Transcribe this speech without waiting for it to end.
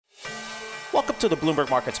Welcome to the Bloomberg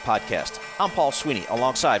Markets Podcast. I'm Paul Sweeney,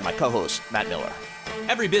 alongside my co-host, Matt Miller.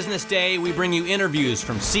 Every business day, we bring you interviews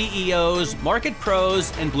from CEOs, market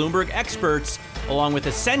pros, and Bloomberg experts, along with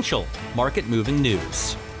essential market-moving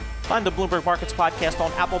news. Find the Bloomberg Markets Podcast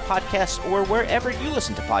on Apple Podcasts or wherever you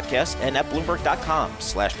listen to podcasts and at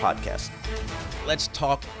Bloomberg.com/podcast. Let's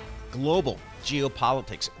talk global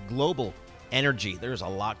geopolitics, global energy. There's a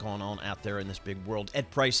lot going on out there in this big world.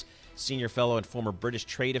 Ed Price, senior fellow and former British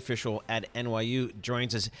trade official at NYU,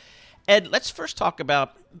 joins us. Ed, let's first talk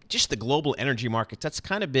about just the global energy markets. That's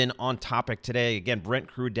kind of been on topic today. Again, Brent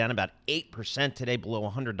crude down about 8% today, below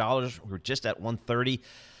 $100. We're just at $130.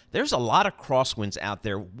 There's a lot of crosswinds out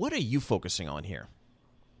there. What are you focusing on here?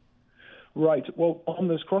 Right. Well, on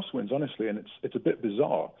those crosswinds, honestly, and it's a bit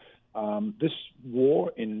bizarre. This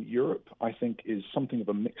war in Europe, I think, is something of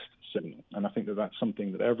a mixed signal, and I think that that's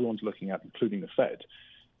something that everyone's looking at, including the Fed.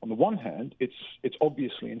 On the one hand, it's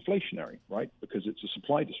obviously inflationary, right? Because it's a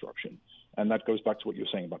supply disruption, and that goes back to what you were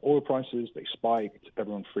saying about oil prices. They spiked.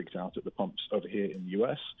 Everyone freaked out at the pumps over here in the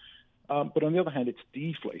U.S. But on the other hand, it's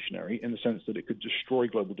deflationary in the sense that it could destroy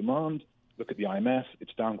global demand. Look at the IMF;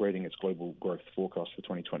 it's downgrading its global growth forecast for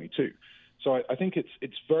 2022. So I think it's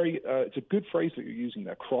a good phrase that you're using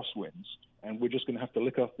there, crosswinds, and we're just going to have to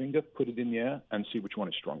lick our finger, put it in the air, and see which one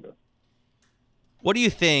is stronger. What do you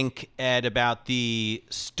think, Ed, about the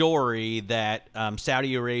story that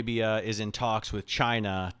Saudi Arabia is in talks with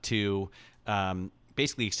China to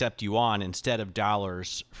basically accept yuan instead of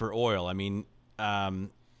dollars for oil? I mean,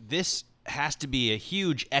 this has to be a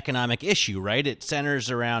huge economic issue, right? It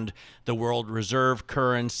centers around the world reserve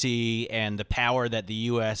currency and the power that the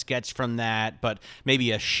U.S. gets from that, but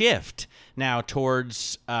maybe a shift now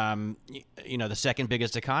towards, the second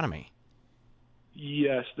biggest economy.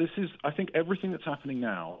 Yes, I think everything that's happening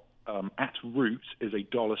now at root is a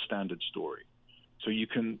dollar standard story. So you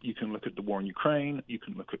can look at the war in Ukraine, you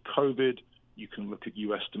can look at COVID, you can look at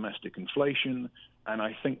U.S. domestic inflation, and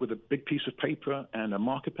I think with a big piece of paper and a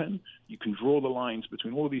marker pen, you can draw the lines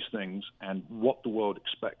between all of these things and what the world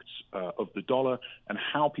expects of the dollar and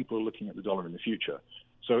how people are looking at the dollar in the future.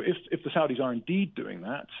 So if the Saudis are indeed doing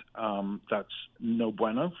that, that's no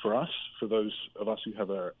bueno for us, for those of us who have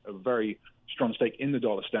a very strong stake in the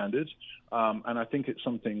dollar standards. And I think it's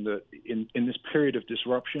something that in this period of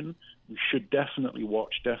disruption, we should definitely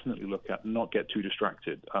watch, definitely look at, and not get too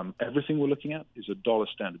distracted. Everything we're looking at is a dollar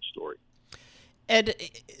standard story. Ed,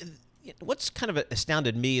 what's kind of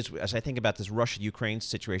astounded me as I think about this Russia-Ukraine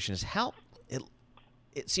situation is how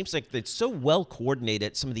it seems like it's so well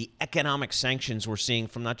coordinated, some of the economic sanctions we're seeing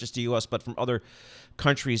from not just the U.S., but from other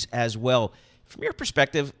countries as well. From your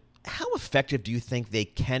perspective, how effective do you think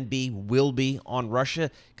they will be on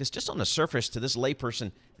Russia? Because just on the surface, to this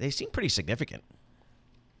layperson, they seem pretty significant.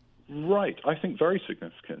 Right. I think very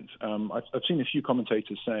significant. I've seen a few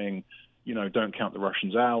commentators saying, don't count the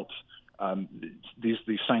Russians out. These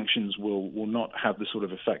sanctions will not have the sort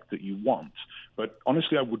of effect that you want. But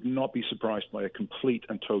honestly, I would not be surprised by a complete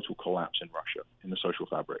and total collapse in Russia, in the social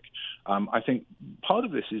fabric. I think part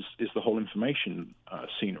of this is the whole information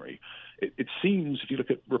scenery. It seems, if you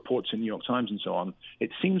look at reports in New York Times and so on,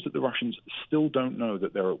 it seems that the Russians still don't know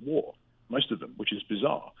that they're at war, most of them, which is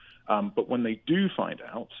bizarre. But when they do find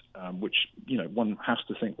out, which one has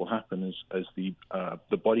to think will happen as the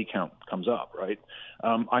body count comes up, right?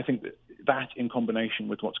 I think that in combination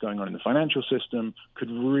with what's going on in the financial system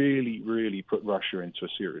could really, really put Russia into a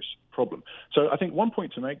serious problem. So I think one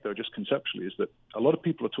point to make, though, just conceptually, is that a lot of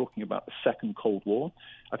people are talking about the second Cold War.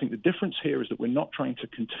 I think the difference here is that we're not trying to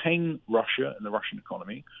contain Russia and the Russian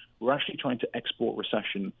economy. We're actually trying to export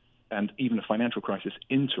recession and even a financial crisis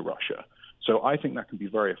into Russia. So I think that can be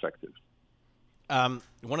very effective.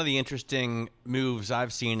 One of the interesting moves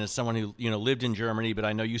I've seen as someone who lived in Germany, but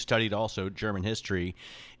I know you studied also German history,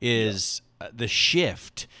 is the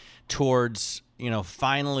shift towards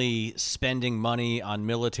finally spending money on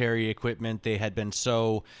military equipment. They had been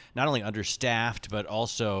so not only understaffed but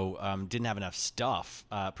also didn't have enough stuff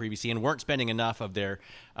previously, and weren't spending enough of their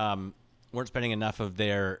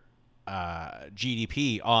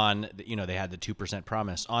GDP on they had the 2%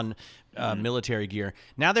 promise on military gear.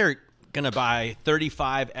 Now they're going to buy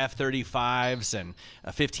 35 F-35s and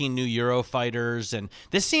 15 new Eurofighters. And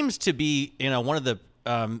this seems to be, one of the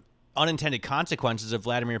unintended consequences of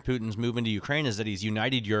Vladimir Putin's move into Ukraine is that he's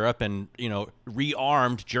united Europe and,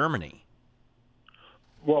 rearmed Germany.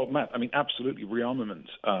 Well, Matt, I mean, absolutely, rearmament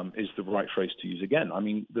is the right phrase to use again. I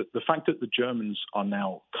mean, the fact that the Germans are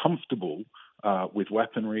now comfortable with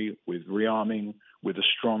weaponry, with rearming, with a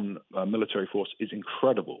strong military force is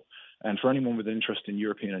incredible. And for anyone with an interest in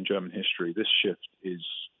European and German history, this shift is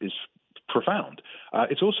profound.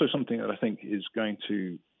 It's also something that I think is going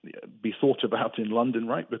to be thought about in London,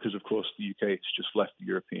 right? Because, of course, the UK has just left the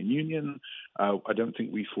European Union. I don't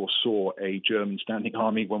think we foresaw a German standing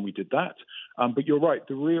army when we did that. But you're right.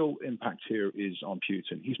 The real impact here is on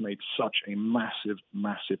Putin. He's made such a massive,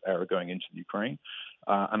 massive error going into the Ukraine.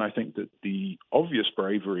 And I think that the obvious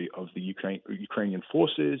bravery of the Ukrainian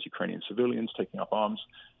forces, Ukrainian civilians taking up arms,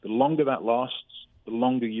 the longer that lasts, the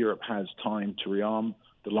longer Europe has time to rearm,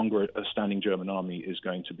 the longer a standing German army is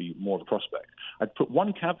going to be more of a prospect. I'd put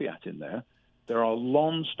one caveat in there. There are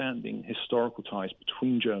long-standing historical ties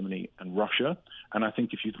between Germany and Russia. And I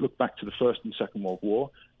think if you look back to the First and Second World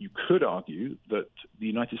War, you could argue that the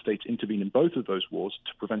United States intervened in both of those wars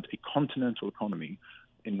to prevent a continental economy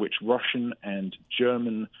in which Russian and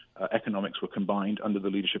German economics were combined under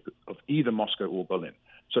the leadership of either Moscow or Berlin.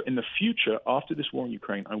 So in the future, after this war in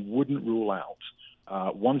Ukraine, I wouldn't rule out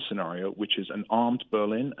one scenario, which is an armed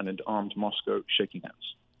Berlin and an armed Moscow shaking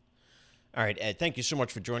hands. All right, Ed, thank you so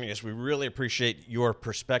much for joining us. We really appreciate your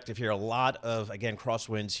perspective here. A lot of, again,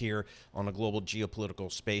 crosswinds here on the global geopolitical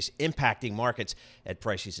space impacting markets. Ed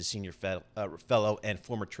Price, he's a senior fellow and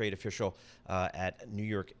former trade official at New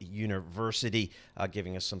York University,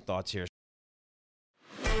 giving us some thoughts here.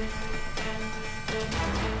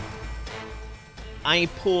 I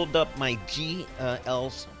pulled up my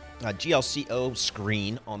GLCO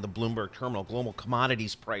screen on the Bloomberg terminal, global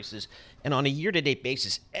commodities prices, and on a year-to-date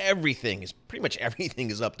basis, pretty much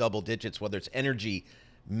everything is up double digits, whether it's energy,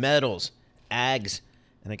 metals, ags,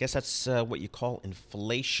 and I guess that's what you call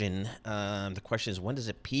inflation. The question is, when does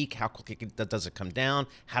it peak? How quickly does it come down?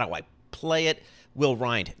 How do I play it? Will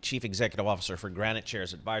Rind, Chief Executive Officer for Granite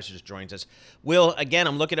Shares Advisors, joins us. Will, again,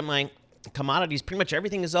 I'm looking at my commodities. Pretty much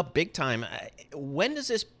everything is up big time. When does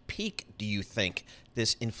this peak, do you think,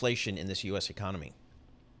 this inflation in this U.S. economy?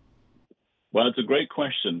 Well, it's a great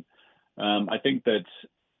question. I think that,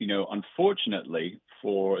 unfortunately,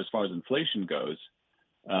 as far as inflation goes,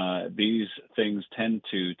 these things tend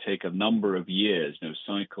to take a number of years.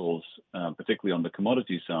 Cycles, particularly on the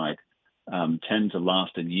commodity side, tend to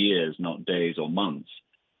last in years, not days or months.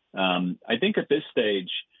 I think at this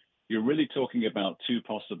stage, you're really talking about two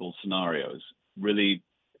possible scenarios. Really,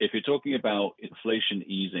 if you're talking about inflation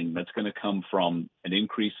easing, that's going to come from an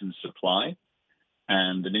increase in supply,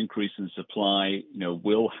 and an increase in supply,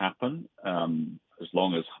 will happen as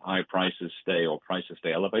long as prices stay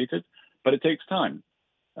elevated, but it takes time.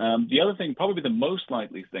 The other thing, probably the most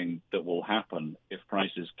likely thing that will happen if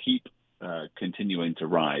prices keep continuing to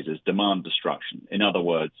rise, is demand destruction. In other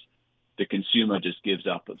words, the consumer just gives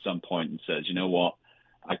up at some point and says, you know what,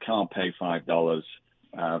 I can't pay $5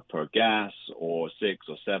 per gas, or $6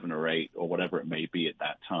 or $7 or $8 or whatever it may be at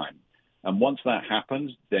that time. And once that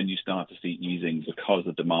happens, then you start to see easing because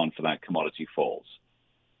the demand for that commodity falls.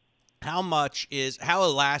 How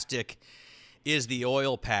elastic is the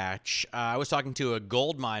oil patch? I was talking to a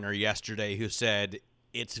gold miner yesterday who said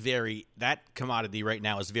that commodity right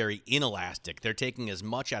now is very inelastic. They're taking as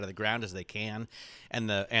much out of the ground as they can, and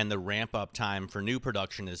the ramp up time for new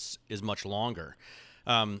production is much longer.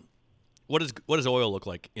 What does oil look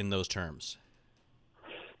like in those terms?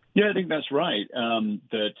 Yeah, I think that's right.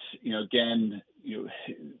 It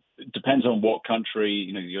depends on what country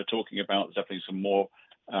you're talking about. There's definitely some more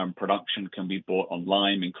production can be brought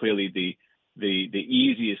online, and clearly the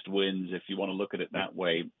easiest wins, if you want to look at it that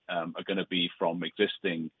way, are going to be from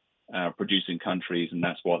existing producing countries, and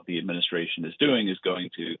that's what the administration is doing, is going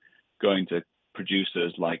to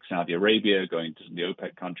producers like Saudi Arabia, going to the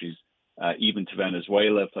OPEC countries, even to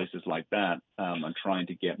Venezuela, places like that, and trying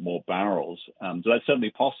to get more barrels. So that's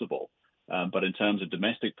certainly possible. But in terms of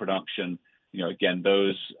domestic production, again,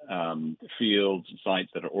 those fields and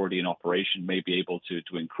sites that are already in operation may be able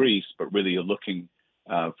to increase, but really you're looking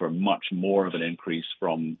for much more of an increase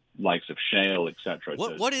from likes of shale, et cetera.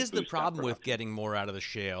 What is the problem with getting more out of the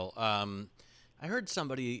shale? I heard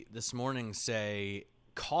somebody this morning say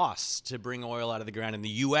costs to bring oil out of the ground in the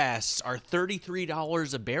U.S. are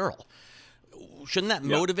 $33 a barrel. Shouldn't that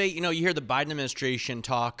motivate? You hear the Biden administration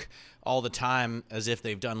talk all the time as if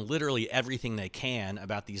they've done literally everything they can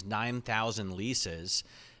about these 9,000 leases.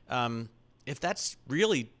 If that's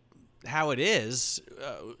really how it is,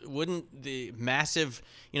 wouldn't the massive,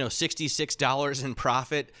 $66 in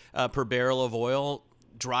profit per barrel of oil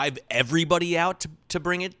drive everybody out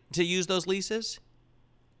to use those leases?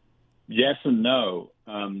 Yes and no.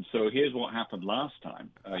 So here's what happened last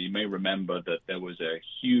time. You may remember that there was a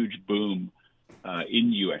huge boom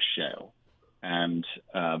in U.S. shale. And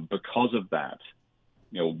because of that,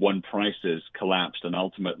 when prices collapsed, and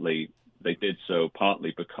ultimately they did so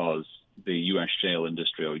partly because the U.S. shale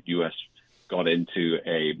industry, or U.S. got into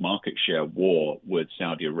a market share war with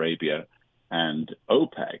Saudi Arabia and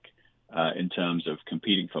OPEC in terms of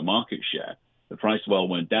competing for market share. The price of oil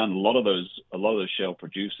went down. A lot of those shale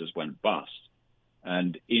producers went bust.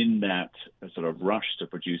 And in that sort of rush to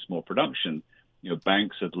produce more production,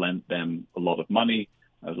 banks had lent them a lot of money.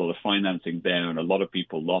 There was a lot of financing there, and a lot of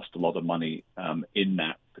people lost a lot of money in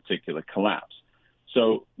that particular collapse.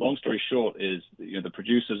 So long story short is, the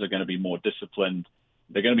producers are going to be more disciplined.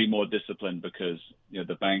 They're going to be more disciplined because,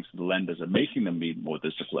 the banks and the lenders are making them be more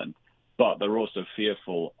disciplined. But they're also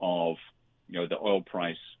fearful of, the oil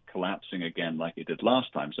price collapsing again like it did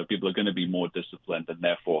last time. So people are going to be more disciplined and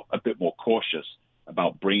therefore a bit more cautious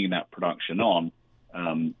about bringing that production on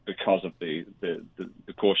because of the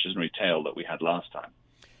cautionary tale that we had last time.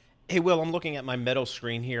 Hey, Will, I'm looking at my metal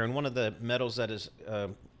screen here, and one of the metals that is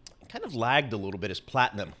kind of lagged a little bit is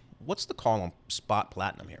platinum. What's the call on spot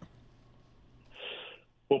platinum here?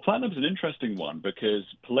 Well, platinum's an interesting one because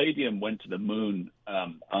palladium went to the moon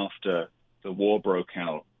after the war broke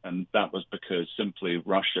out, and that was because simply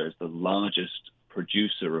Russia is the largest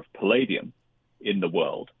producer of palladium in the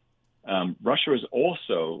world. Russia is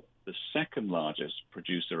also the second largest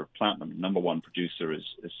producer of platinum. Number one producer is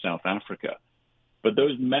South Africa. But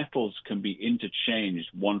those metals can be interchanged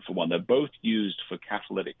one for one. They're both used for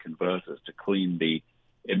catalytic converters to clean the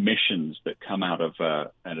emissions that come out of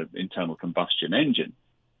an internal combustion engine.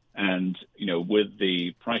 And, with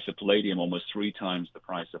the price of palladium almost 3 times the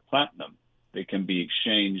price of platinum, they can be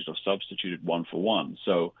exchanged or substituted one for one.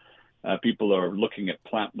 So people are looking at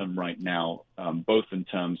platinum right now, both in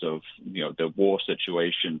terms of, the war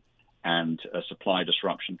situation and a supply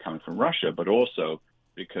disruption coming from Russia, but also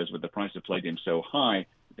because with the price of palladium so high, I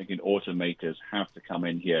think automakers have to come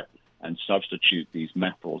in here and substitute these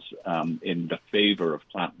metals in the favor of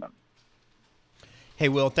platinum. Hey,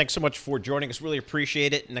 Will, thanks so much for joining us. Really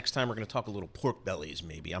appreciate it. Next time we're going to talk a little pork bellies,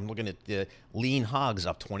 maybe. I'm looking at the lean hogs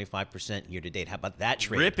up 25% year to date. How about that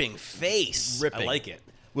trade? Ripping face. Ripping. I like it.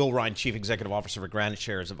 Will Ryan, Chief Executive Officer for Granite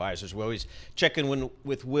Shares Advisors. We always check in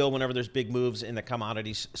with Will whenever there's big moves in the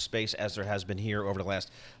commodities space, as there has been here over the last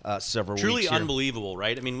several weeks. Truly unbelievable,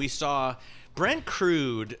 right? I mean, we saw Brent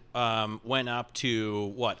crude went up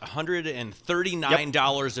to,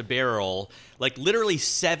 $139 a barrel, like literally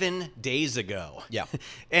 7 days ago. Yeah.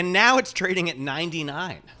 And now it's trading at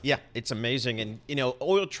 99. Yeah, it's amazing. And,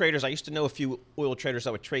 oil traders, I used to know a few oil traders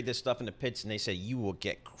that would trade this stuff in the pits, and they say you will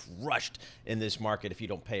get crushed in this market if you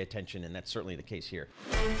don't pay attention, and that's certainly the case here.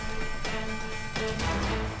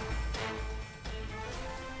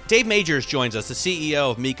 Dave Majors joins us, the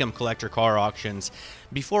CEO of Mecum Collector Car Auctions.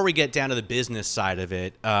 Before we get down to the business side of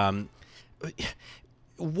it,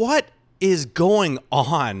 what is going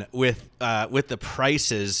on with the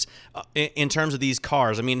prices in terms of these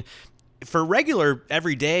cars? I mean, for regular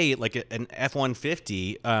everyday, like an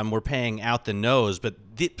F-150, we're paying out the nose, but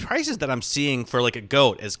the prices that I'm seeing for like a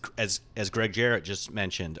GOAT, as Greg Jarrett just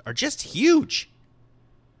mentioned, are just huge.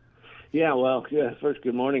 Yeah, well, first,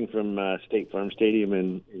 good morning from State Farm Stadium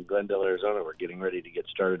in Glendale, Arizona. We're getting ready to get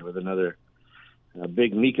started with another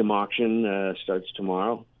big Mecum auction. Starts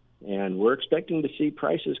tomorrow, and we're expecting to see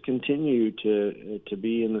prices continue to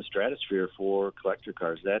be in the stratosphere for collector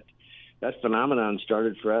cars. That phenomenon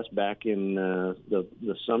started for us back in the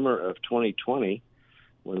summer of 2020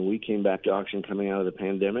 when we came back to auction coming out of the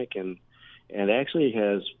pandemic, and actually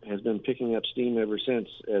has been picking up steam ever since,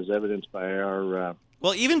 as evidenced by our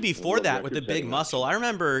well, even before that, with the big muscle, I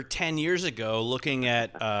remember 10 years ago looking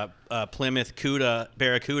at Plymouth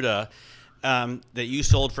Barracuda that you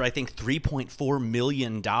sold for, I think, $3.4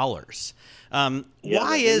 million.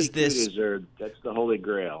 Why is this? That's the holy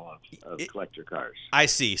grail of collector cars. I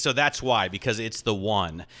see. So that's why, because it's the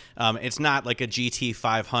one. It's not like a GT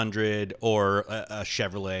 500 or a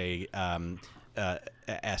Chevrolet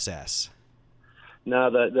SS.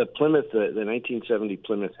 No, the Plymouth, the 1970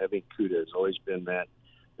 Plymouth Heavy Cuda has always been that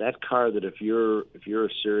car that if you're a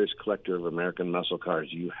serious collector of American muscle cars,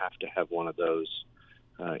 you have to have one of those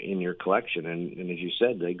in your collection. And as you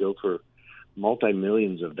said, they go for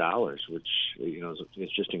multi-millions of dollars, which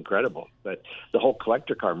it's just incredible. But the whole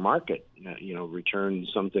collector car market, returned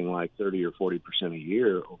something like 30 or 40% a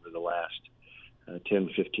year over the last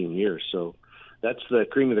 10, 15 years. So that's the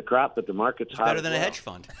cream of the crop, but the market's hot. Better than a hedge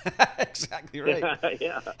fund. Exactly right.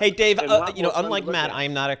 Yeah. Hey, Dave, unlike Matt, I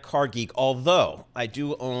am not a car geek, although I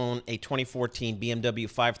do own a 2014 BMW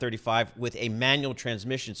 535 with a manual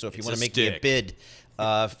transmission. So if you want to make me a bid,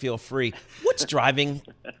 feel free. What's driving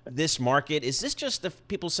this market? Is this just the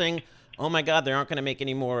people saying, oh, my God, they aren't going to make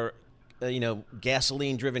any more,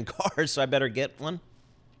 gasoline-driven cars, so I better get one?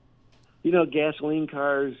 Gasoline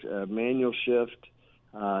cars, manual shift,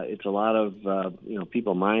 It's a lot of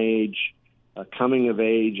people my age coming of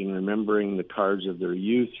age and remembering the cars of their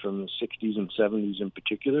youth from the 60s and 70s in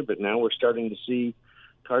particular. But now we're starting to see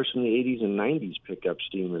cars from the 80s and 90s pick up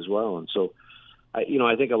steam as well. And so, I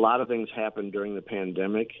think a lot of things happened during the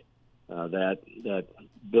pandemic that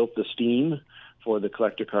built the steam for the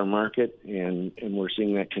collector car market, and we're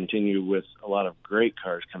seeing that continue with a lot of great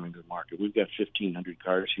cars coming to the market. We've got 1,500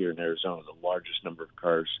 cars here in Arizona, the largest number of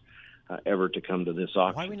cars ever to come to this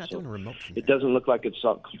auction. Why are we not doing a remote from It doesn't look like it's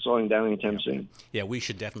slowing down anytime soon. Yeah, we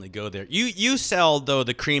should definitely go there. You sell, though,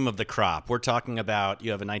 the cream of the crop. We're talking about,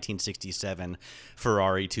 you have a 1967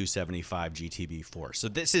 Ferrari 275 GTB4. So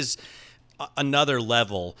this is another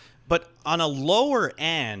level. But on a lower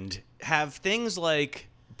end, have things like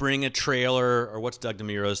Bring a Trailer, or what's Doug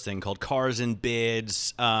DeMuro's thing called, Cars and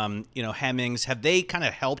Bids, Hemmings, have they kind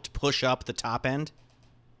of helped push up the top end?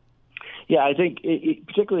 Yeah, I think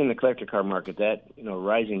particularly in the collector car market, that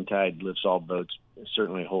rising tide lifts all boats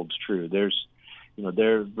certainly holds true. There's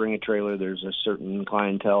Bring a Trailer. There's a certain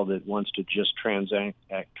clientele that wants to just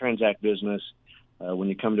transact business. When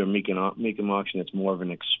you come to a Mecum auction, it's more of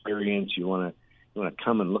an experience. You want to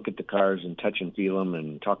come and look at the cars and touch and feel them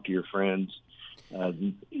and talk to your friends.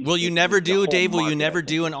 Will you never do, Dave? Will you never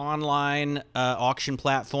do an online auction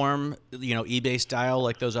platform, eBay style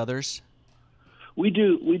like those others? We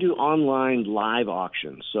do online live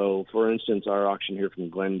auctions. So, for instance, our auction here from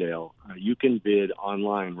Glendale, you can bid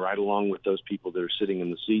online right along with those people that are sitting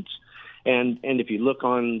in the seats. And if you look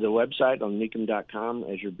on the website on Mecum.com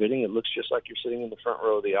as you're bidding, it looks just like you're sitting in the front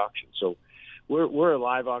row of the auction. So, we're a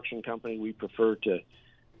live auction company. We prefer to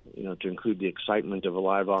include the excitement of a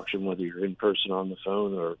live auction, whether you're in person on the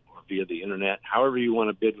phone or via the internet. However you want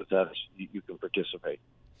to bid with us, you can participate.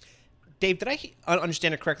 Dave, did I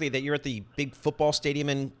understand it correctly that you're at the big football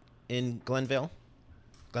stadium in Glendale?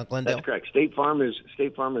 That's correct. State Farm is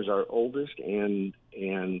our oldest and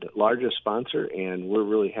largest sponsor, and we're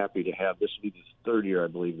really happy to have this. Will be the third year, I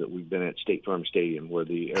believe, that we've been at State Farm Stadium, where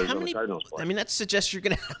the Arizona Cardinals play. I mean, that suggests you're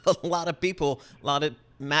going to have a lot of people, a lot of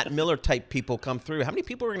Matt Miller type people come through. How many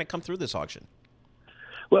people are going to come through this auction?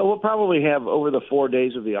 Well, we'll probably have, over the 4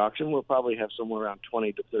 days of the auction, we'll probably have somewhere around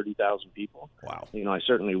 20 to 30,000 people. Wow. I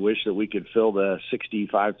certainly wish that we could fill the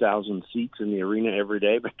 65,000 seats in the arena every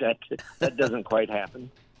day, but that doesn't quite happen.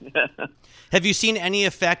 Have you seen any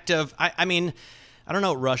effect of, I mean, I don't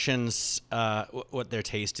know Russians, what their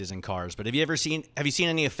taste is in cars, but have you seen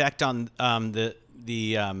any effect on the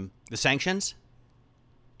sanctions?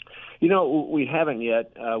 We haven't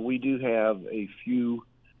yet. We do have a few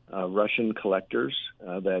Russian collectors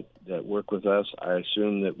that work with us. I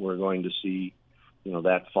assume that we're going to see,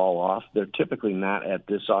 that fall off. They're typically not at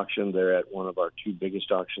this auction. They're at one of our two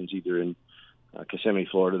biggest auctions, either in Kissimmee,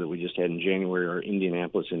 Florida, that we just had in January, or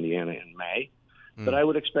Indianapolis, Indiana, in May. But I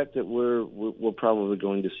would expect that we're probably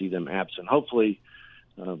going to see them absent. Hopefully,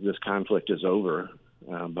 this conflict is over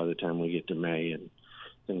by the time we get to May and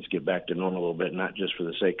things get back to normal a little bit, not just for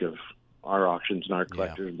the sake of our auctions and our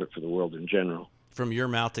collectors, but for the world in general. From your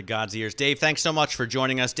mouth to God's ears. Dave, thanks so much for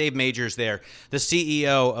joining us. Dave Majors there, the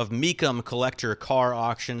CEO of Mecum Collector Car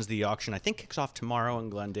Auctions. The auction, I think, kicks off tomorrow in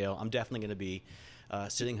Glendale. I'm definitely going to be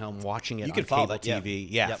sitting home watching it on cable TV.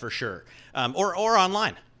 Yeah, yep. For sure. Or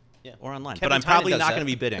online. Yeah. Or online. Kevin but I'm probably not going to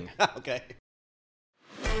be bidding. Okay.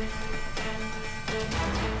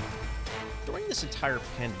 During this entire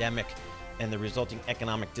pandemic and the resulting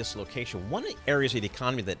economic dislocation, one of the areas of the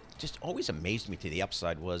economy that just always amazed me to the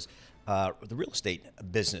upside was the real estate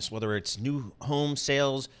business, whether it's new home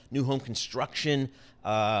sales, new home construction,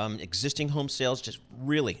 existing home sales, just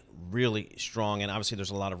really, really strong. And obviously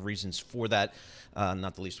there's a lot of reasons for that,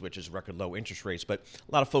 not the least of which is record low interest rates. But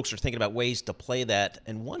a lot of folks are thinking about ways to play that.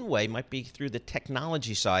 And one way might be through the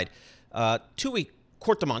technology side. Tui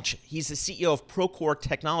Kortemanch, he's the CEO of Procore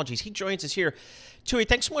Technologies. He joins us here. Tui,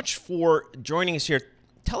 thanks so much for joining us here.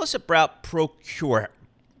 Tell us about Procore,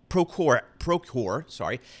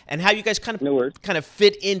 and how you guys kind of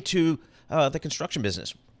fit into the construction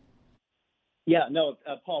business. Yeah, no,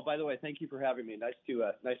 Paul, by the way, thank you for having me. Nice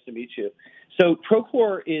to meet you. So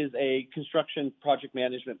Procore is a construction project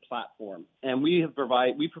management platform, and we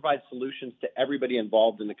provide solutions to everybody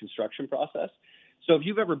involved in the construction process. So if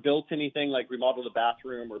you've ever built anything like remodeled a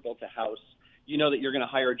bathroom or built a house, you know that you're going to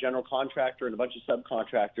hire a general contractor and a bunch of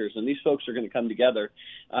subcontractors, and these folks are going to come together,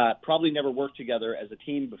 probably never worked together as a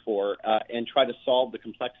team before, and try to solve the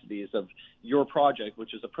complexities of your project,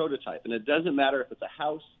 which is a prototype. And it doesn't matter if it's a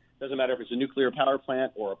house, Doesn't matter if it's a nuclear power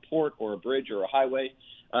plant or a port or a bridge or a highway.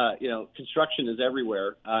 Construction is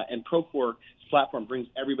everywhere, and Procore's platform brings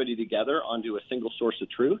everybody together onto a single source of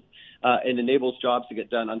truth and enables jobs to get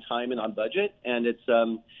done on time and on budget. And it's,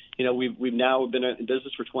 we've now been in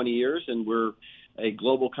business for 20 years, and we're a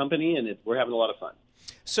global company, and we're having a lot of fun.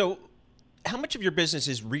 So how much of your business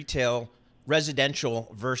is retail, residential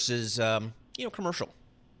versus, commercial?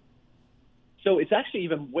 So it's actually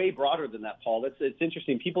even way broader than that, Paul. It's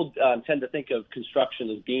interesting. People tend to think of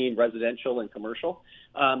construction as being residential and commercial.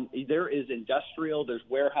 There is industrial, there's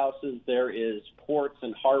warehouses, there is ports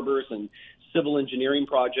and harbors and civil engineering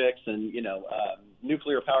projects and,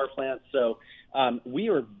 nuclear power plants. So we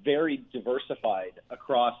are very diversified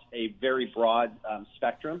across a very broad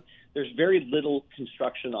spectrum. There's very little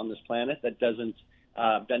construction on this planet that doesn't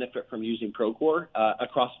benefit from using Procore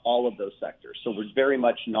across all of those sectors. So we're very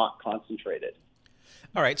much not concentrated.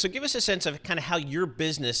 All right. So give us a sense of kind of how your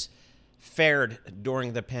business fared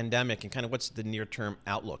during the pandemic and kind of what's the near-term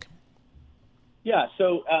outlook. Yeah.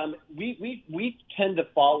 So we tend to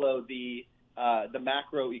follow the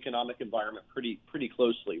macroeconomic environment pretty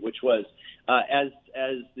closely, which was as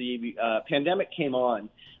the pandemic came on,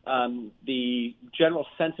 the general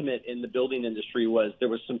sentiment in the building industry was there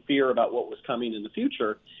was some fear about what was coming in the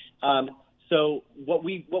future. So what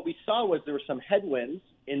we saw was there were some headwinds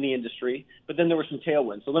in the industry, but then there were some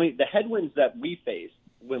tailwinds. So the headwinds that we faced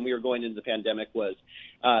when we were going into the pandemic was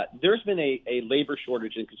there's been a labor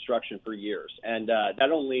shortage in construction for years, and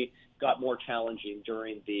that only got more challenging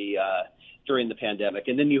during the pandemic.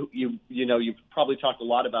 And then you've probably talked a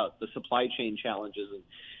lot about the supply chain challenges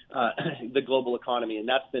and the global economy, and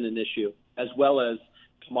that's been an issue, as well as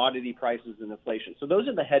commodity prices and inflation. So those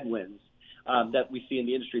are the headwinds that we see in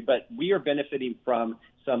the industry, but we are benefiting from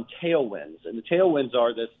some tailwinds, and the tailwinds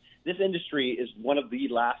are this industry is one of the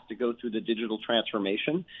last to go through the digital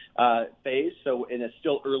transformation phase. So, and it's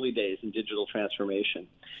still early days in digital transformation.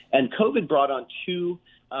 And COVID brought on two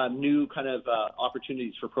new kind of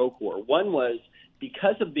opportunities for Procore. One was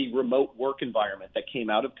because of the remote work environment that came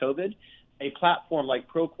out of COVID, a platform like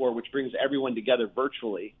Procore, which brings everyone together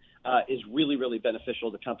virtually, is really, really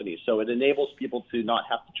beneficial to companies. So it enables people to not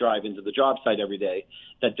have to drive into the job site every day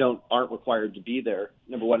that aren't required to be there,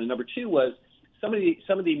 number one. And number two was some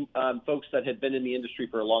of the folks that had been in the industry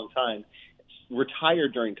for a long time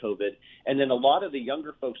retired during COVID, and then a lot of the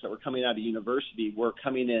younger folks that were coming out of university were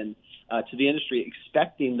coming in to the industry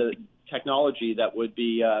expecting the technology that would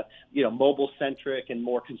be mobile centric and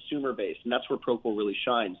more consumer based, and that's where Procore really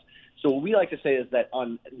shines. So what we like to say is that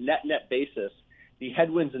on net basis, the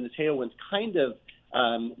headwinds and the tailwinds kind of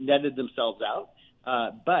netted themselves out.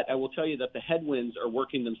 But I will tell you that the headwinds are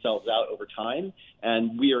working themselves out over time,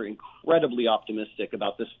 and we are incredibly optimistic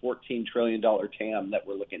about this $14 trillion TAM that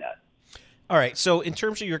we're looking at. All right. So in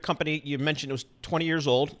terms of your company, you mentioned it was 20 years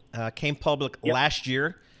old, came public last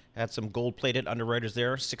year, had some gold-plated underwriters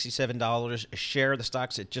there, $67 a share. The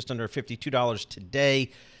stock's at just under $52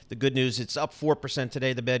 today. The good news, it's up 4%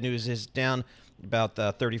 today. The bad news is down about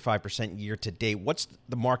 35% year to date. What's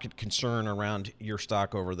the market concern around your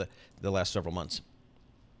stock over the last several months?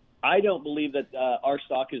 I don't believe that our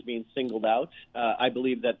stock is being singled out. I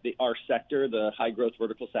believe that our sector, the high-growth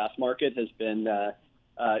vertical SaaS market, has been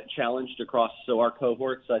challenged across. So our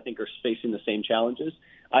cohorts, I think, are facing the same challenges.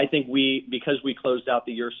 I think because we closed out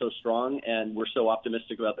the year so strong and we're so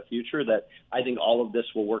optimistic about the future, that I think all of this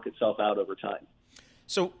will work itself out over time.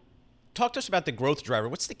 So talk to us about the growth driver.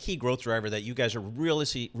 What's the key growth driver that you guys are really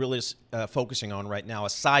focusing on right now,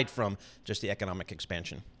 aside from just the economic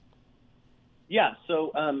expansion? Yeah,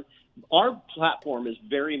 so our platform is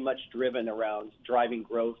very much driven around driving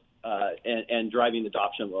growth and driving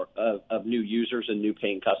adoption of new users and new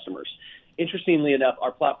paying customers. Interestingly enough,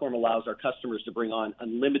 our platform allows our customers to bring on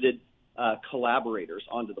unlimited collaborators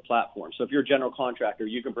onto the platform. So if you're a general contractor,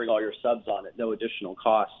 you can bring all your subs on at no additional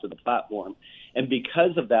cost to the platform. And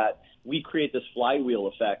because of that, we create this flywheel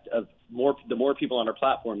effect of the more people on our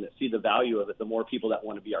platform that see the value of it, the more people that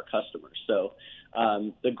want to be our customers. So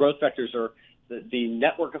the growth vectors are the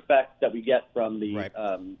network effect that we get from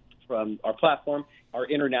from our platform, our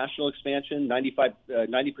international expansion.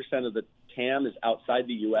 90% of the TAM is outside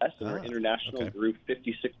the U.S., and our international grew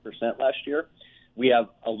 56% last year. We have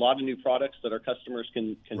a lot of new products that our customers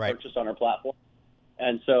can purchase on our platform.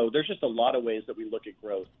 And so there's just a lot of ways that we look at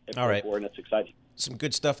growth at Procore, and it's exciting. Some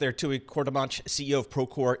good stuff there, Tui Courtemanche, CEO of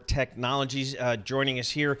Procore Technologies, joining us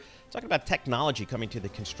here, talking about technology coming to the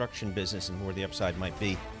construction business and where the upside might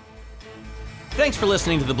be. Thanks for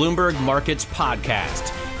listening to the Bloomberg Markets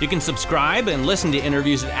Podcast. You can subscribe and listen to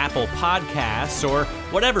interviews at Apple Podcasts or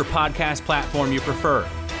whatever podcast platform you prefer.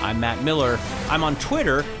 I'm Matt Miller. I'm on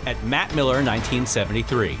Twitter at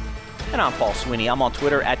MattMiller1973. And I'm Paul Sweeney. I'm on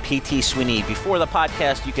Twitter at PT Sweeney. Before the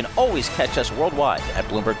podcast, you can always catch us worldwide at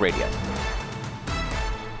Bloomberg Radio.